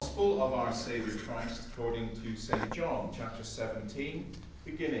Gospel of our Saviour Christ according to St. John, chapter 17,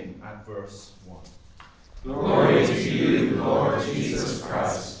 beginning at verse 1. Glory to you, Lord Jesus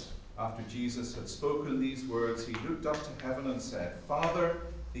Christ. After Jesus had spoken these words, he looked up to heaven and said, Father,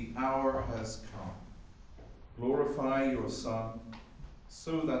 the hour has come. Glorify your Son,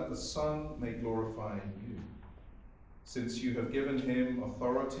 so that the Son may glorify you, since you have given him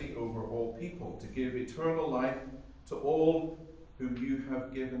authority over all people to give eternal life to all whom you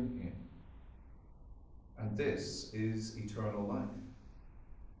have given him. And this is eternal life,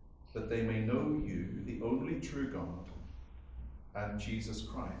 that they may know you, the only true God, and Jesus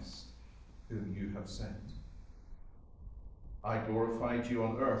Christ, whom you have sent. I glorified you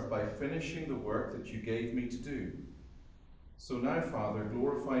on earth by finishing the work that you gave me to do. So now, Father,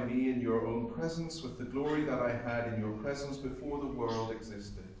 glorify me in your own presence with the glory that I had in your presence before the world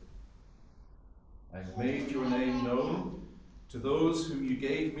existed. I have made your name known to those whom you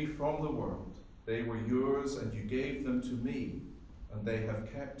gave me from the world. They were yours, and you gave them to me, and they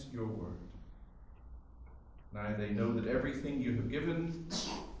have kept your word. Now they know that everything you have given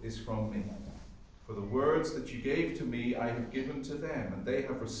is from me. For the words that you gave to me I have given to them, and they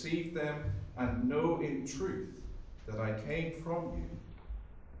have received them, and know in truth that I came from you,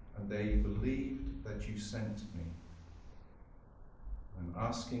 and they believed that you sent me. I'm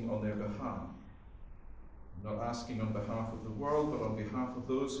asking on their behalf. I'm not asking on behalf of the world, but on behalf of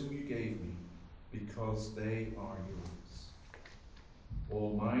those whom you gave me, because they are yours.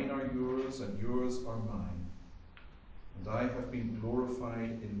 All mine are yours, and yours are mine, and I have been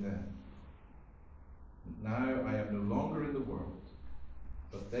glorified in them. And now I am no longer in the world,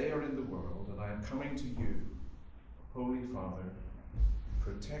 but they are in the world, and I am coming to you. Holy Father,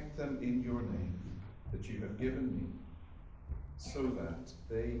 protect them in your name that you have given me, so that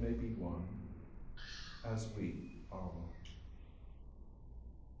they may be one as we are one.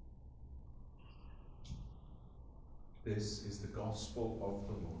 This is the gospel of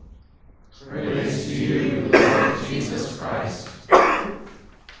the Lord. Praise to you, Lord Jesus Christ.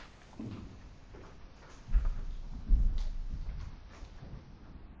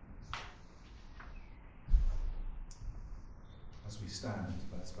 As we stand,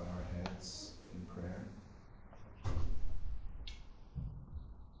 let's bow our heads in prayer.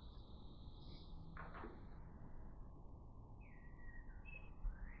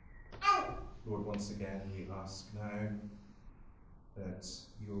 Lord, once again we ask now that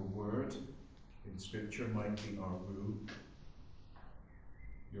your word in Scripture might be our rule,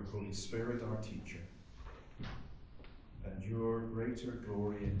 your Holy Spirit our teacher, and your greater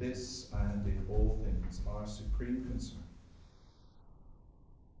glory in this and in all things our supreme concern.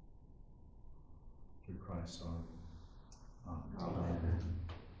 Through Christ our Lord. Amen. Amen.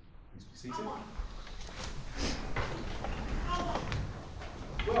 Please be seated.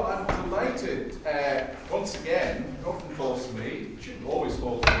 Well, I'm delighted once again, it often falls to me, it shouldn't always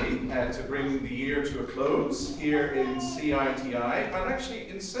fall to me, to bring the year to a close here in CITI. And actually,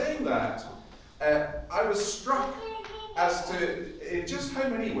 in saying that, I was struck as to in just how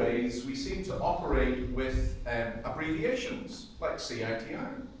many ways we seem to operate with abbreviations like CITI,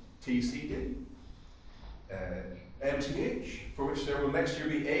 TCD, MTH, for which there will next year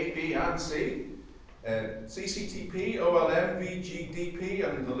be A, B, and C. CCTP, OLM, VGDP,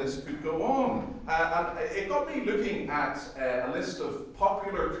 and the list could go on. And it got me looking at a list of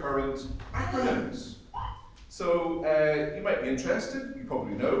popular current acronyms. So you might be interested, you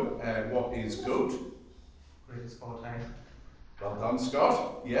probably know, what is GOAT? Greatest of all time. Well done,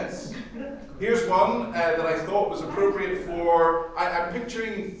 Scott. Yes. Here's one that I thought was appropriate for, I'm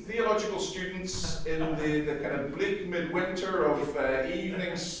picturing theological students in the kind of bleak midwinter of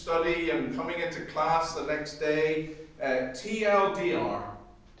evening study and coming into class the next day. TLDR.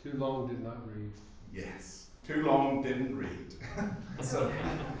 Too long did not read. Yes. Too long didn't read. So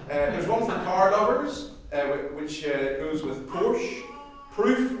there's one for car lovers, which goes with Porsche.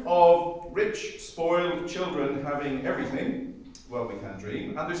 Proof of rich, spoiled children having everything. Well, we can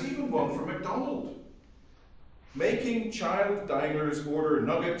dream. And there's even one for McDonald's. Making child diners order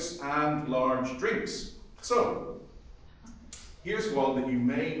nuggets and large drinks. So, here's one that you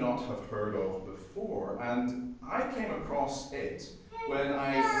may not have heard of before, and I came across it when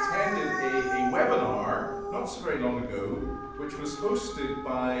I attended a webinar not so very long ago, which was hosted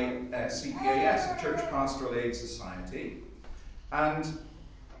by CPAS, the Church Pastoral Aid Society. And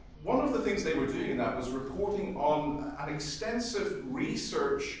one of the things they were doing in that was reporting on an extensive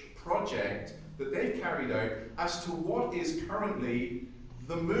research project that they've carried out as to what is currently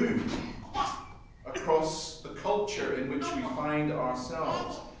the mood across the culture in which we find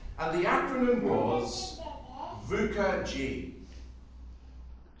ourselves. And the acronym was VUCA-G.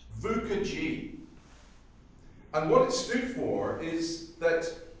 VUCA-G. And what it stood for is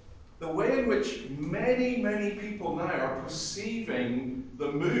that the way in which many, many people now are perceiving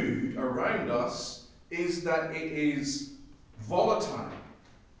the mood around us is that it is volatile,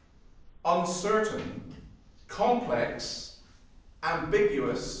 uncertain, complex,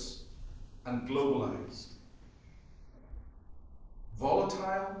 ambiguous, and globalized.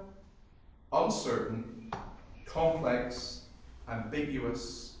 Volatile, uncertain, complex,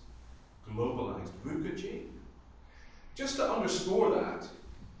 ambiguous, globalized. VUCA-G. Just to underscore that,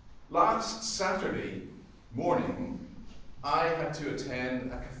 last Saturday morning, I had to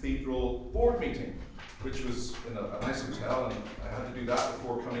attend a cathedral board meeting, which was in a nice hotel, and I had to do that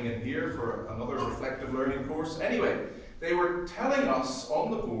before coming in here for another reflective learning course. Anyway, they were telling us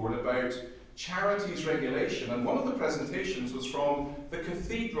on the board about charities regulation, and one of the presentations was from the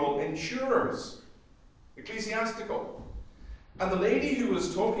cathedral insurers, ecclesiastical. And the lady who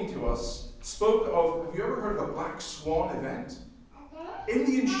was talking to us spoke of, have you ever heard of a black swan event? In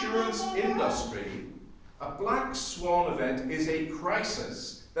the insurance industry, a black swan event is a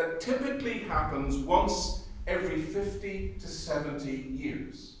crisis that typically happens once every 50 to 70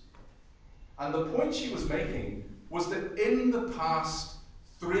 years. And the point she was making was that in the past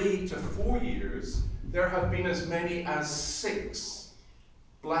 3 to 4 years, there have been as many as 6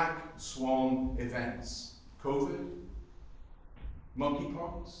 black swan events. COVID,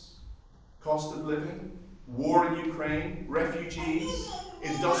 monkeypox, cost of living, war in Ukraine, refugees,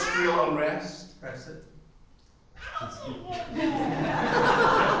 industrial unrest. Brexit.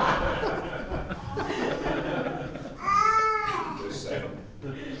 There's 7.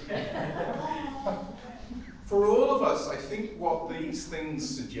 For all of us, I think what these things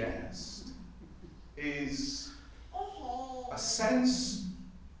suggest is a sense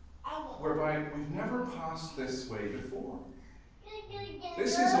whereby we've never passed this way before.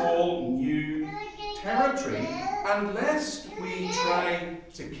 This is all new territory, and lest we try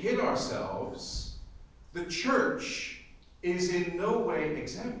to kid ourselves, the church is in no way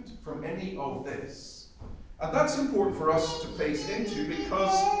exempt from any of this. And that's important for us to face into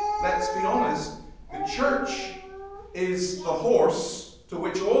because, let's be honest, the church is the horse to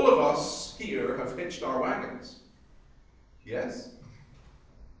which all of us here have hitched our wagons. Yes?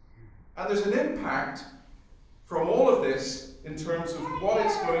 And there's an impact from all of this in terms of what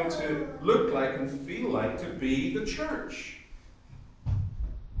it's going to look like and feel like to be the church.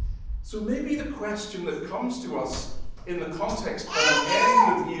 So maybe the question that comes to us in the context of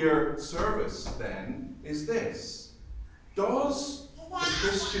an end-of-year service then is this: does the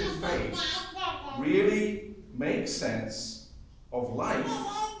Christian faith really make sense of life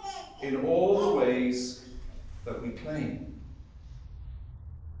in all the ways that we claim?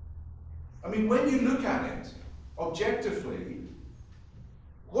 I mean, when you look at it objectively,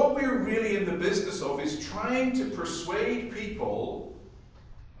 what we're really in the business of is trying to persuade people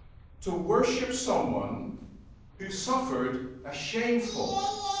to worship someone who suffered a shameful,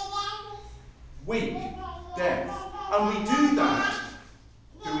 weak death. And we do that,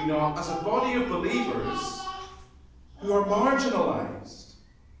 do we not, as a body of believers who are marginalized.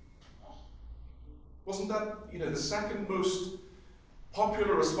 Wasn't that, the second most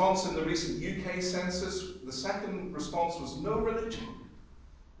popular response in the recent UK census? The second response was no religion.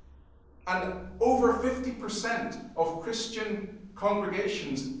 And over 50% of Christian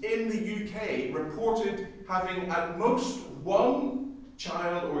congregations in the UK reported having at most one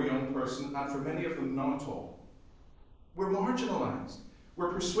child or young person, and for many of them none at all. We're marginalized.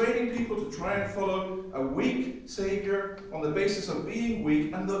 We're persuading people to try and follow a weak Saviour on the basis of being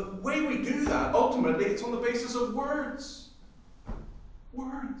weak, and the way we do that, ultimately, it's on the basis of words.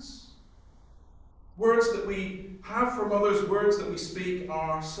 Words. Words that we have from others, words that we speak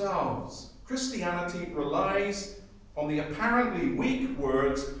ourselves. Christianity relies on the apparently weak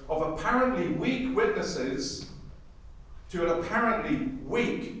words of apparently weak witnesses to an apparently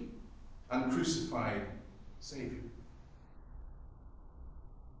weak and crucified Saviour.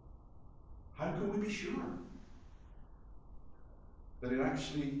 How can we be sure that it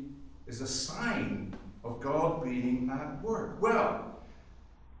actually is a sign of God being at work? Well,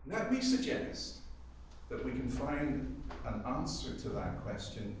 let me suggest that we can find an answer to that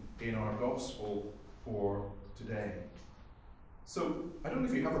question in our gospel for today. So, I don't know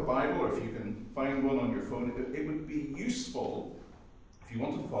if you have a Bible or if you can find one on your phone. It would be useful, if you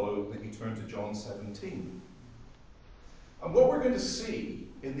want to follow, that you turn to John 17. And what we're going to see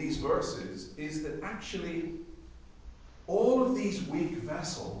in these verses is that actually all of these weak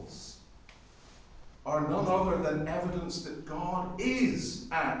vessels are none other than evidence that God is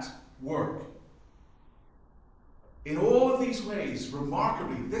at work. In all of these ways,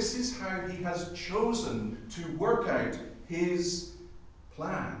 remarkably, this is how he has chosen to work out his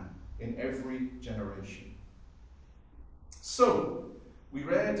plan in every generation. So, we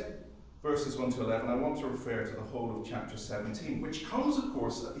read verses 1 to 11. I want to refer to the whole of chapter 17, which comes, of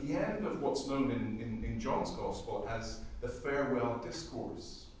course, at the end of what's known in John's Gospel as the farewell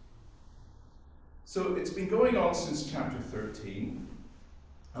discourse. So it's been going on since chapter 13,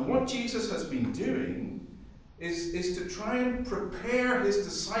 and what Jesus has been doing is to try and prepare his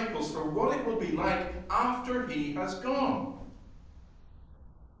disciples for what it will be like after he has gone,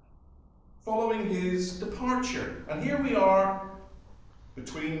 following his departure. And here we are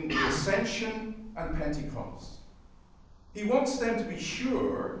between the Ascension and Pentecost. He wants them to be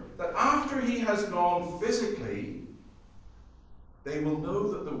sure that after he has gone physically, they will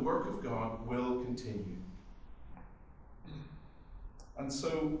know that the work of God will continue. And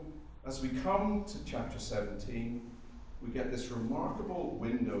so, as we come to chapter 17, we get this remarkable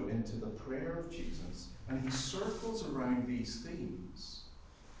window into the prayer of Jesus, and he circles around these themes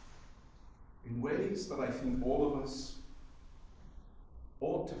in ways that I think all of us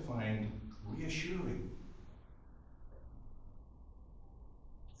ought to find reassuring.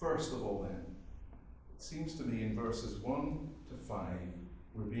 First of all, then, it seems to me in verses 1 to 5,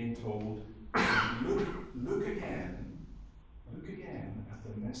 we're being told, look again at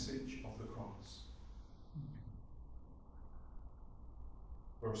the message of the cross.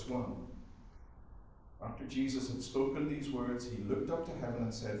 Verse 1. After Jesus had spoken these words, he looked up to heaven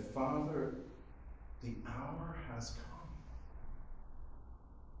and said, Father, the hour has come.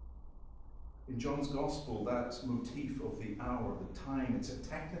 In John's Gospel, that motif of the hour, the time, it's a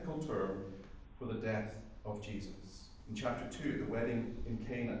technical term for the death of Jesus. In chapter 2, the wedding in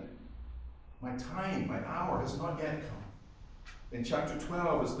Cana, my time, my hour has not yet come. In chapter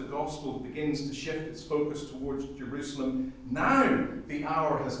 12, as the Gospel begins to shift its focus towards Jerusalem, now the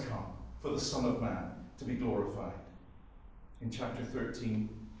hour has come for the Son of Man to be glorified. In chapter 13,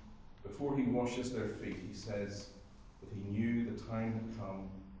 before he washes their feet, he says that he knew the time had come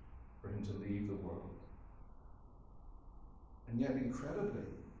for him to leave the world. And yet, incredibly,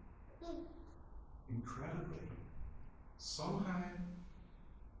 somehow,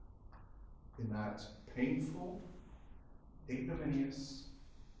 in that painful, ignominious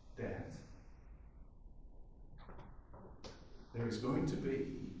death, there is going to be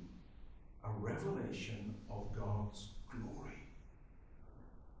a revelation of God's glory.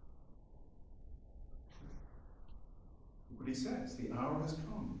 Look what he says, the hour has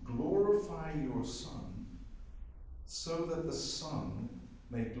come. Glorify your Son, so that the Son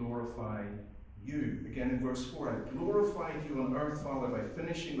may glorify you. Again in verse 4, I glorified you on earth, Father, by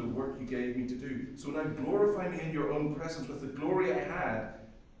finishing the work you gave me to do. So now glorify me in your own presence with the glory I had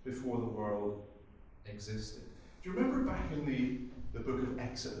before the world existed. Do you remember back in the book of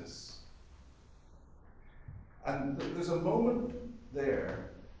Exodus? And there's a moment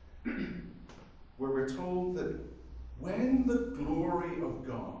there where we're told that when the glory of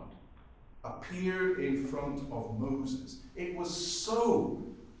God appeared in front of Moses, it was so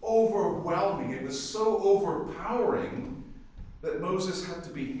overwhelming, it was so overpowering that Moses had to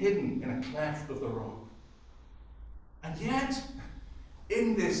be hidden in a cleft of the rock. And yet,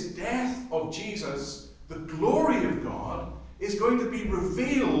 in this death of Jesus, the glory of God is going to be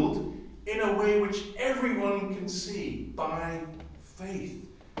revealed in a way which everyone can see by faith.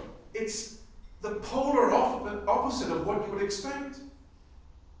 It's the polar opposite of what you would expect.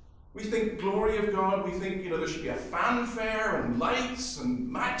 We think glory of God, we think, there should be a fanfare and lights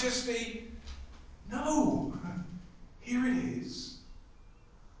and majesty. No! Here it is,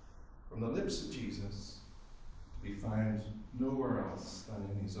 from the lips of Jesus, to be found nowhere else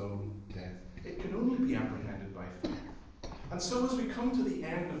than in his own death. It can only be apprehended by faith. And so as we come to the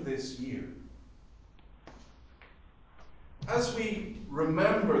end of this year, as we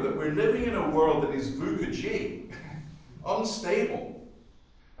remember that we're living in a world that is VUCA-G, unstable,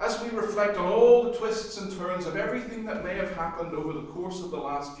 as we reflect on all the twists and turns of everything that may have happened over the course of the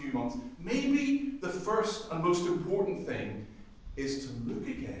last few months, maybe the first and most important thing is to look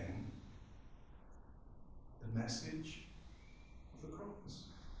again at the message of the cross.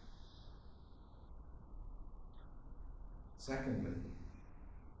 Secondly,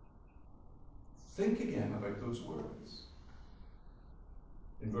 think again about those words.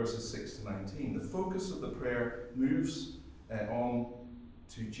 In verses 6 to 19, the focus of the prayer moves on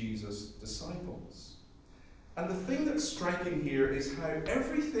to Jesus' disciples. And the thing that's striking here is how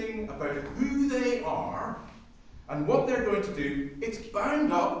everything about who they are and what they're going to do, it's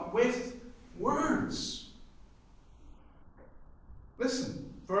bound up with words.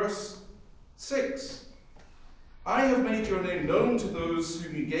 Listen, verse 6. I have made your name known to those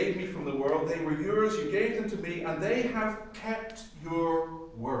whom you gave me from the world. They were yours, you gave them to me, and they have kept your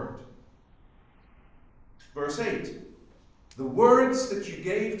word. Verse 8. The words that you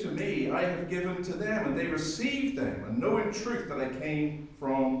gave to me, I have given to them, and they received them, and know in truth that I came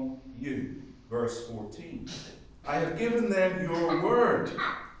from you. Verse 14. I have given them your word.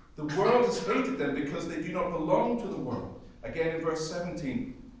 The world has hated them because they do not belong to the world. Again in verse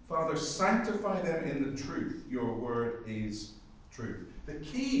 17. Father, sanctify them in the truth. Your word is truth. The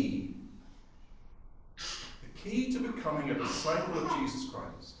key to becoming a disciple of Jesus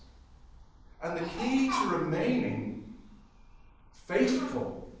Christ, and the key to remaining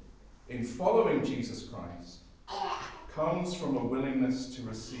faithful in following Jesus Christ, comes from a willingness to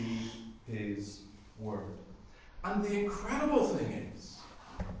receive his word. And the incredible thing is,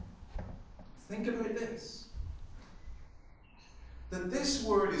 think about this, that this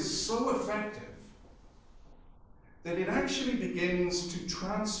word is so effective that it actually begins to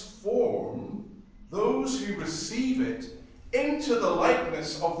transform those who receive it into the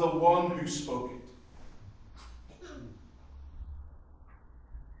likeness of the one who spoke it.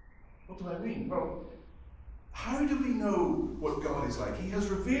 What do I mean? Well, how do we know what God is like? He has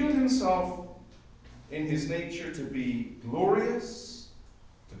revealed himself in his nature to be glorious,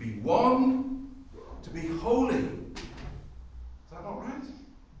 to be one, to be holy. Is that not right?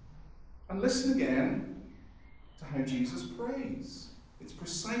 And listen again to how Jesus prays. It's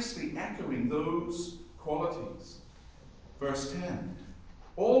precisely echoing those qualities. Verse 10.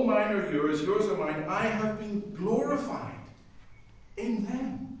 All mine are yours are mine. I have been glorified in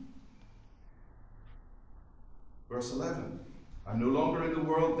them. Verse 11. I'm no longer in the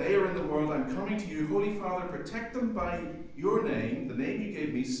world, they are in the world. I'm coming to you. Holy Father, protect them by your name, the name you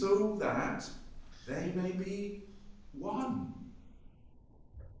gave me, so that they may be one,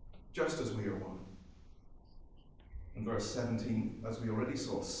 just as we are one. In verse 17, as we already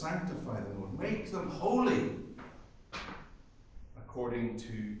saw, sanctify them, Lord. Make them holy according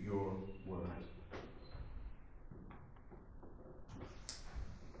to your word.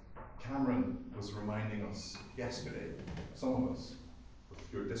 Cameron was reminding us yesterday, some of us,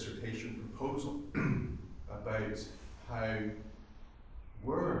 with your dissertation proposal, about how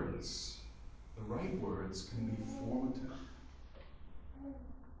words, the right words, can be formative.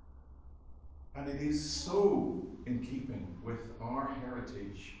 And it is so in keeping with our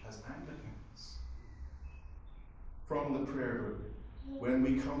heritage as Anglicans. From the prayer book, when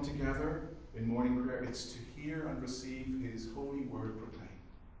we come together in morning prayer, it's to hear and receive his holy word proclaimed.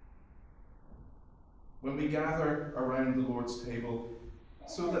 When we gather around the Lord's table,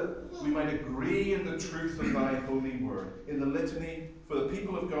 so that we might agree in the truth of thy holy word. In the litany, for the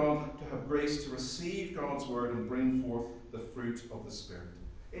people of God to have grace to receive God's word and bring forth the fruit of the Spirit.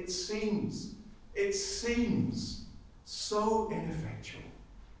 It seems so ineffectual.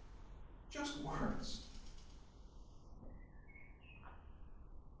 Just words.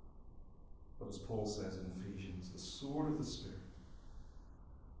 But as Paul says in Ephesians, the sword of the Spirit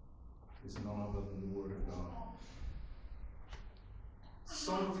is none other than the word of God.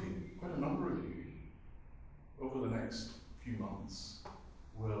 Some of you, quite a number of you, over the next few months,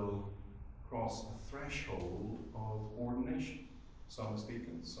 will cross a threshold of ordination. Some as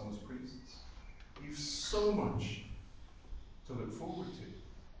deacons, some as priests. You've so much to look forward to.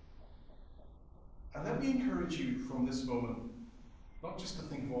 And let me encourage you from this moment, not just to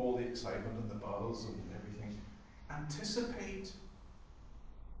think of all the excitement and the buzz and everything. Anticipate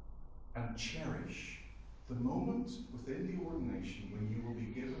and cherish the moment within the ordination when you will be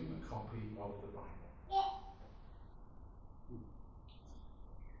given a copy of the Bible.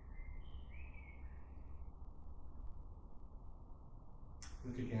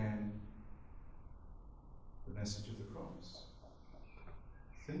 Look again at the message of the cross.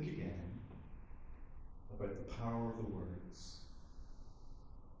 Think again about the power of the words.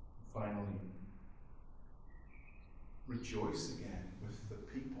 And finally, rejoice again with the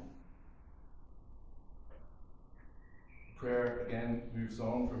people. The prayer again moves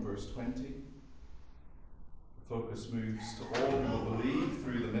on from verse 20. The focus moves to all who will believe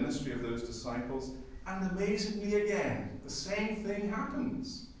through the ministry of those disciples. And amazingly again, the same thing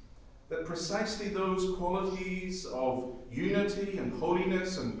happens. That precisely those qualities of unity and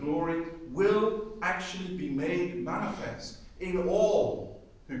holiness and glory will actually be made manifest in all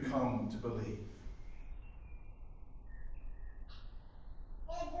who come to believe.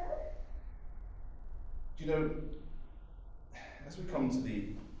 Do you know, as we come to the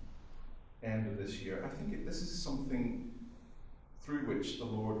end of this year, I think this is something through which the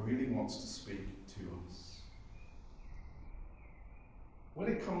Lord really wants to speak to us. When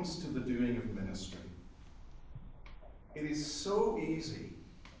it comes to the doing of ministry, It is so easy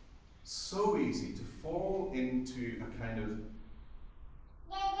to fall into a kind of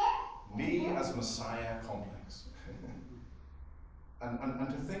me as Messiah complex. and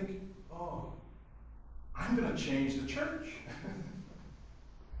to think, oh, I'm going to change the church.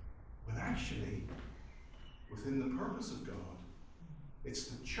 When actually, within the purpose of God, it's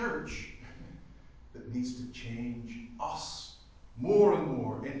the church that needs to change us more and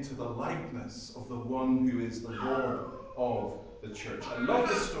more into the likeness of the one who is the Lord of the church. I love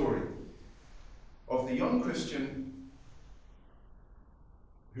the story of the young Christian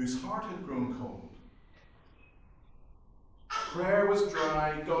whose heart had grown cold. Prayer was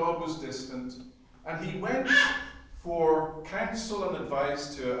dry, God was distant, and he went for counsel and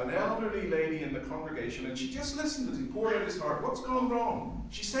advice to an elderly lady in the congregation, and she just listened as he poured out his heart. What's gone wrong?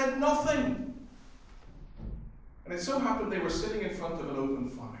 She said nothing. And it so happened they were sitting in front of an open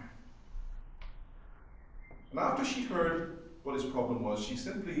fire. And after she'd heard what his problem was, she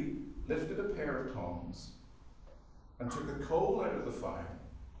simply lifted a pair of tongs and took a coal out of the fire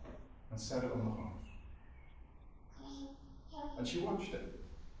and set it on the hearth. And she watched it.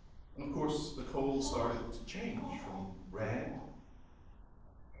 And of course, the coal started to change from red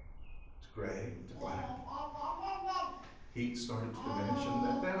to grey to black. Heat started to diminish,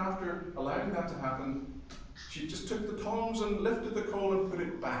 and then after allowing that to happen, she just took the tongs and lifted the coal and put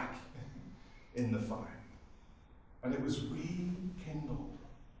it back in the fire. And it was rekindled.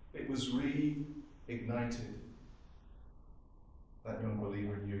 It was reignited. That young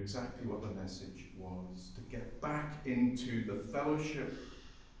believer knew exactly what the message was, to get back into the fellowship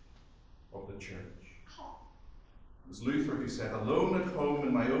of the church. It was Luther who said, "Alone at home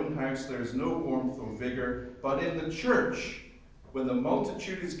in my own house there is no warmth or vigor, but in the church, when the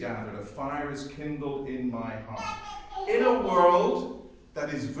multitude is gathered, a fire is kindled in my heart." In a world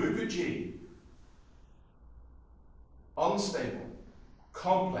that is vuguji, unstable,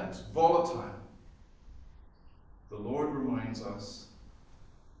 complex, volatile, the Lord reminds us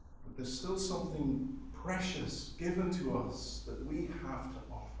that there's still something precious given to us that we have to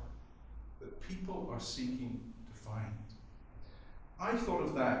offer, that people are seeking to find. I thought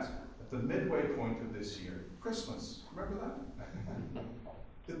of that at the midway point of this year, Christmas. Remember that?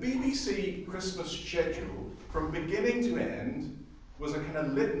 The BBC Christmas schedule, from beginning to end, was a kind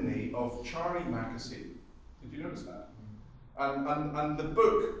of litany of Charlie Mackesy. Did you notice that? And the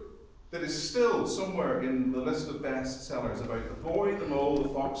book that is still somewhere in the list of bestsellers about the boy, the mole, the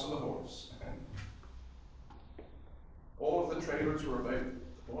fox, and the horse. All of the trailers were about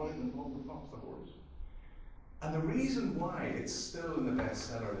the boy, the mole, the fox, the horse. And the reason why it's still in the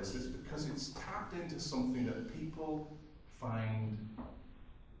bestseller list is because it's tapped into something that people find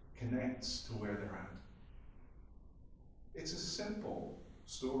connects to where they're at. It's a simple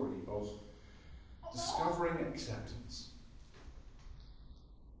story of discovering acceptance,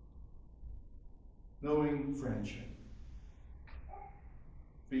 knowing friendship,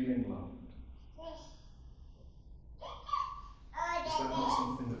 feeling loved. Is that not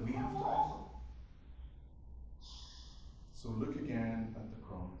something that we have to offer? So look again at the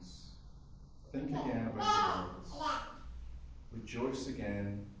cross. Think again about the words. Rejoice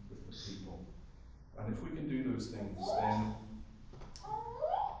again with the people. And if we can do those things, then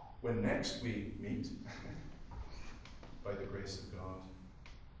when next we meet, by the grace of God,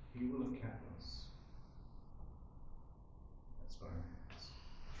 He will have kept us. Let's bow our heads.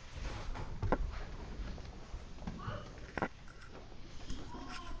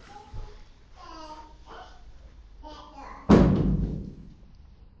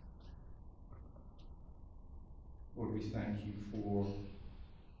 Lord, we thank you for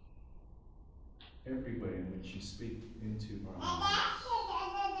every way in which you speak into our lives.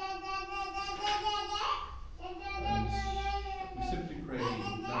 And we simply pray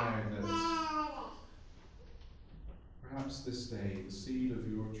now that perhaps this day the seed of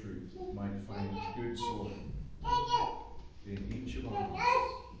your truth might find good soil